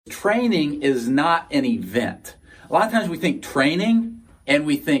Training is not an event. A lot of times we think training and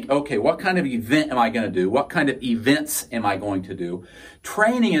we think, okay, what kind of event am I going to do? What kind of events am I going to do?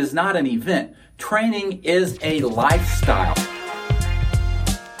 Training is not an event. Training is a lifestyle.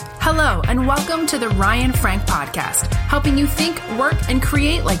 Hello, and welcome to the Ryan Frank Podcast, helping you think, work, and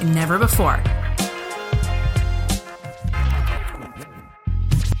create like never before.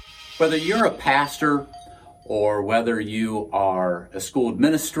 Whether you're a pastor, or whether you are a school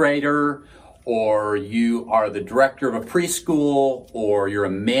administrator, or you are the director of a preschool, or you're a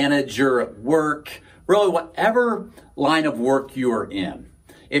manager at work, really whatever line of work you are in.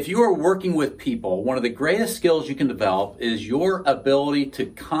 If you are working with people, one of the greatest skills you can develop is your ability to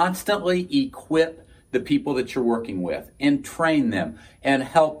constantly equip the people that you're working with and train them and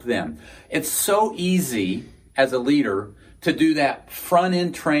help them. It's so easy as a leader to do that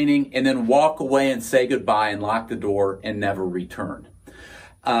front-end training and then walk away and say goodbye and lock the door and never return.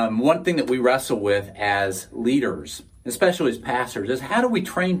 One thing that we wrestle with as leaders, especially as pastors, is how do we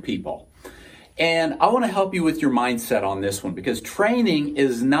train people? And I want to help you with your mindset on this one, because training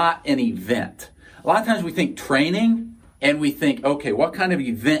is not an event. A lot of times we think training and we think, okay, what kind of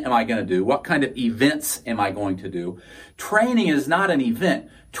event am I going to do? What kind of events am I going to do? Training is not an event.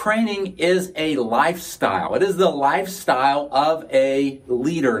 Training is a lifestyle. It is the lifestyle of a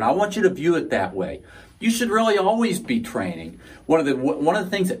leader, and I want you to view it that way. You should really always be training. One of the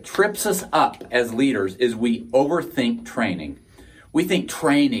things that trips us up as leaders is we overthink training. We think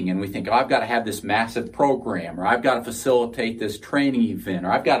training and we think, oh, I've got to have this massive program, or I've got to facilitate this training event,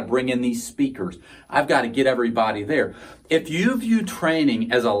 or I've got to bring in these speakers. I've got to get everybody there. If you view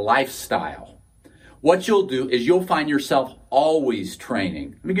training as a lifestyle, what you'll do is you'll find yourself always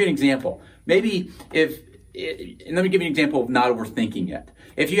training. Let me give you an example. Let me give you an example of not overthinking it.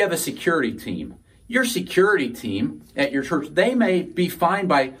 If you have a security team, your security team at your church, they may be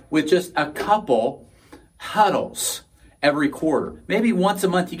fine with just a couple huddles every quarter. Maybe once a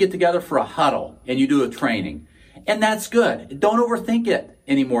month you get together for a huddle and you do a training. And that's good. Don't overthink it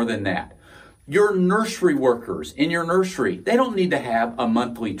any more than that. Your nursery workers in your nursery, they don't need to have a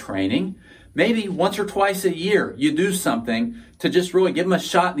monthly training. Maybe once or twice a year you do something to just really give them a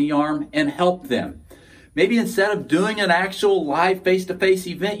shot in the arm and help them. Maybe instead of doing an actual live face-to-face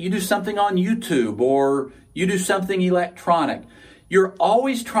event, you do something on YouTube or you do something electronic. You're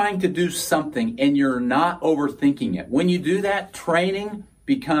always trying to do something and you're not overthinking it. When you do that, training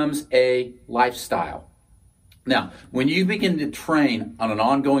becomes a lifestyle. Now, when you begin to train on an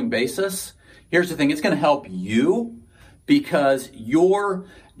ongoing basis, here's the thing, it's going to help you because you're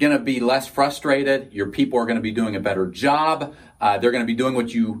going to be less frustrated. Your people are going to be doing a better job. They're going to be doing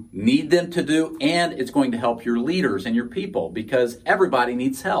what you need them to do, and it's going to help your leaders and your people because everybody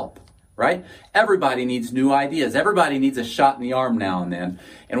needs help. Right? Everybody needs new ideas. Everybody needs a shot in the arm now and then.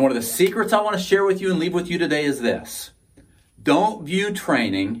 And one of the secrets I want to share with you and leave with you today is this. Don't view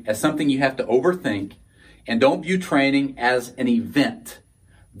training as something you have to overthink, and don't view training as an event.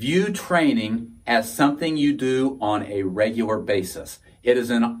 View training as something you do on a regular basis. It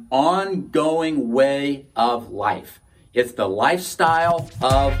is an ongoing way of life. It's the lifestyle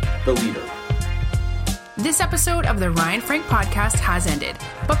of the leader. This episode of the Ryan Frank Podcast has ended,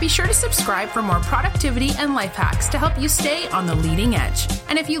 but be sure to subscribe for more productivity and life hacks to help you stay on the leading edge.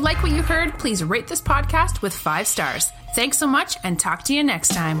 And if you like what you heard, please rate this podcast with 5 stars. Thanks so much and talk to you next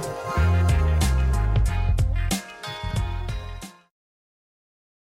time.